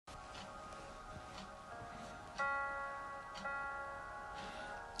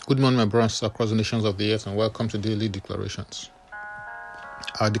Good morning, my brothers across the nations of the earth, and welcome to Daily Declarations.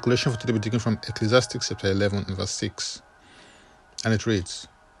 Our declaration for today will be taken from Ecclesiastes chapter 11, verse 6. And it reads,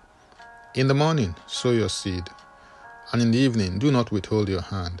 In the morning sow your seed, and in the evening do not withhold your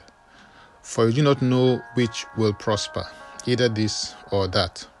hand. For you do not know which will prosper, either this or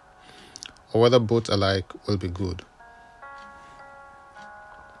that, or whether both alike will be good.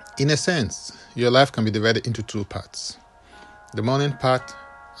 In a sense, your life can be divided into two parts, the morning part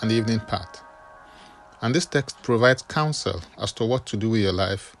and the evening part. And this text provides counsel as to what to do with your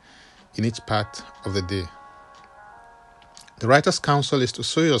life in each part of the day. The writer's counsel is to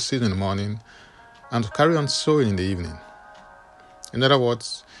sow your seed in the morning and to carry on sowing in the evening. In other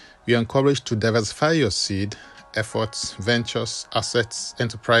words, you are encouraged to diversify your seed, efforts, ventures, assets,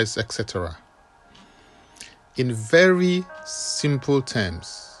 enterprise, etc. In very simple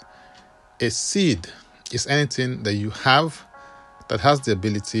terms, a seed is anything that you have that has the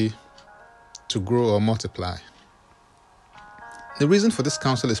ability to grow or multiply. The reason for this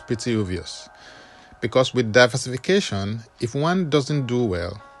counsel is pretty obvious, because with diversification, if one doesn't do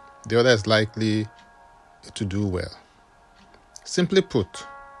well, the other is likely to do well. Simply put,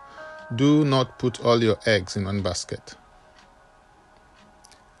 do not put all your eggs in one basket.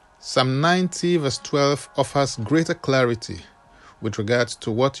 Psalm 90 verse 12 offers greater clarity with regards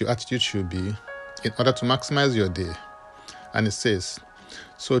to what your attitude should be in order to maximize your day. And it says,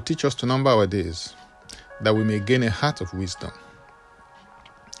 So teach us to number our days, that we may gain a heart of wisdom.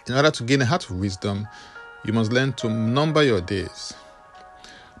 In order to gain a heart of wisdom, you must learn to number your days.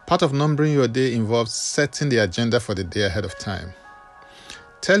 Part of numbering your day involves setting the agenda for the day ahead of time.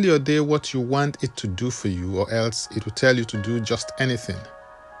 Tell your day what you want it to do for you, or else it will tell you to do just anything.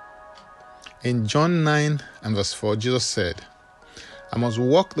 In John 9 and verse 4, Jesus said, I must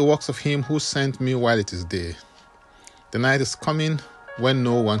walk the works of him who sent me while it is day. The night is coming when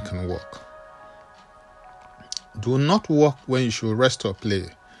no one can walk. Do not walk when you should rest or play,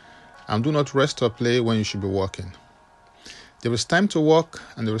 and do not rest or play when you should be walking. There is time to walk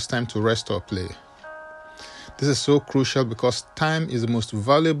and there is time to rest or play. This is so crucial because time is the most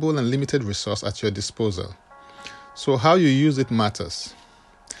valuable and limited resource at your disposal. So how you use it matters.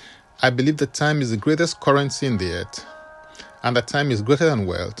 I believe that time is the greatest currency in the earth, and that time is greater than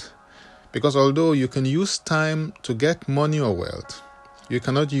wealth, because although you can use time to get money or wealth, you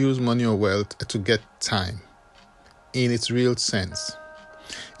cannot use money or wealth to get time in its real sense.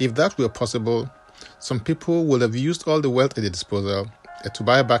 If that were possible, some people would have used all the wealth at their disposal to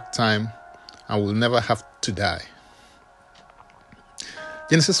buy back time and will never have to die.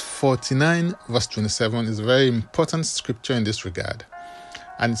 Genesis 49 verse 27 is a very important scripture in this regard.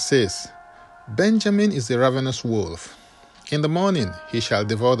 And it says, Benjamin is a ravenous wolf. In the morning he shall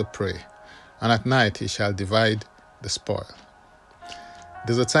devour the prey, and at night he shall divide the spoil.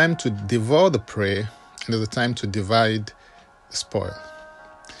 There's a time to devour the prey, and there's a time to divide the spoil.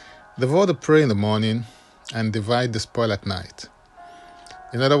 Devour the prey in the morning, and divide the spoil at night.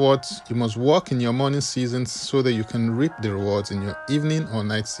 In other words, you must walk in your morning seasons so that you can reap the rewards in your evening or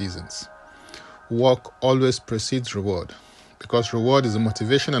night seasons. Work always precedes reward, because reward is the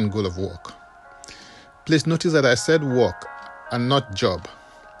motivation and goal of work. Please notice that I said work and not job,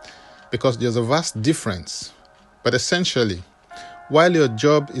 because there's a vast difference. But essentially, while your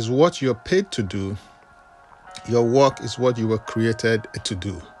job is what you're paid to do, your work is what you were created to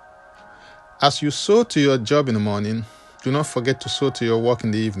do. As you sow to your job in the morning, do not forget to sow to your work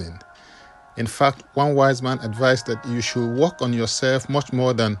in the evening. In fact, one wise man advised that you should work on yourself much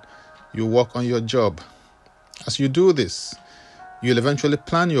more than you work on your job. As you do this, you'll eventually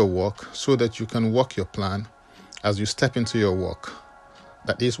plan your work so that you can work your plan as you step into your work.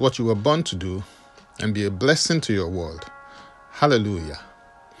 That is what you were born to do, and be a blessing to your world. Hallelujah.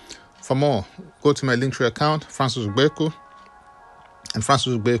 For more, go to my Linktree account, Francis Ugbeku, and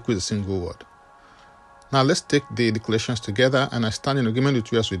Francis Ugbeku is a single word. Now let's take the declarations together, and I stand in agreement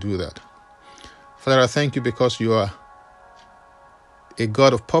with you as we do that. Father, I thank you because you are a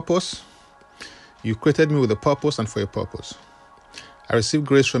God of purpose. You created me with a purpose and for a purpose. I receive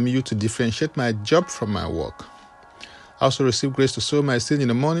grace from you to differentiate my job from my work. I also receive grace to sow my seed in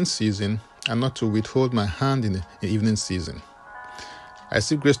the morning season and not to withhold my hand in the evening season. I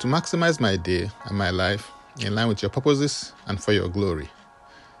receive grace to maximize my day and my life in line with your purposes and for your glory.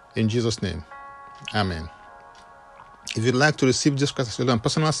 In Jesus' name, Amen. If you'd like to receive Jesus Christ as your Lord and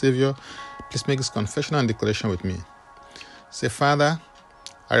personal Savior, please make this confession and declaration with me. Say, Father,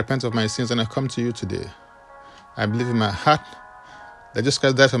 I repent of my sins and I come to you today. I believe in my heart that Jesus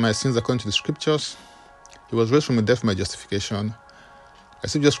Christ died for my sins according to the scriptures. He was raised from the dead for my justification. I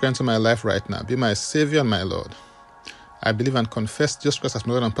receive Jesus Christ into my life right now. Be my Savior and my Lord. I believe and confess Jesus Christ as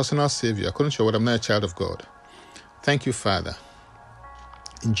my Lord and personal Savior. According to your word, I'm now a child of God. Thank you, Father.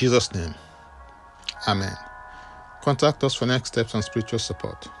 In Jesus' name, Amen. Contact us for next steps and spiritual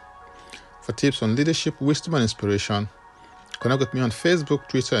support. For tips on leadership, wisdom, and inspiration, connect with me on Facebook,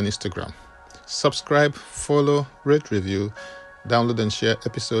 Twitter, and Instagram. Subscribe, follow, rate, review, download, and share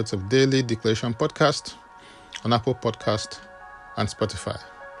episodes of Daily Declaration Podcast on Apple Podcast and Spotify.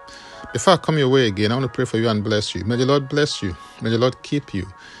 Before I come your way again, I want to pray for you and bless you. May the Lord bless you. May the Lord keep you.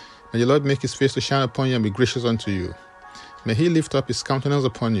 May the Lord make his face to shine upon you and be gracious unto you. May he lift up his countenance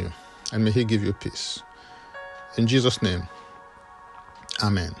upon you, and may he give you peace. In Jesus' name,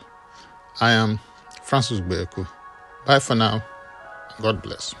 Amen. I am Francis Beku. Bye for now. God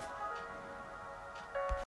bless.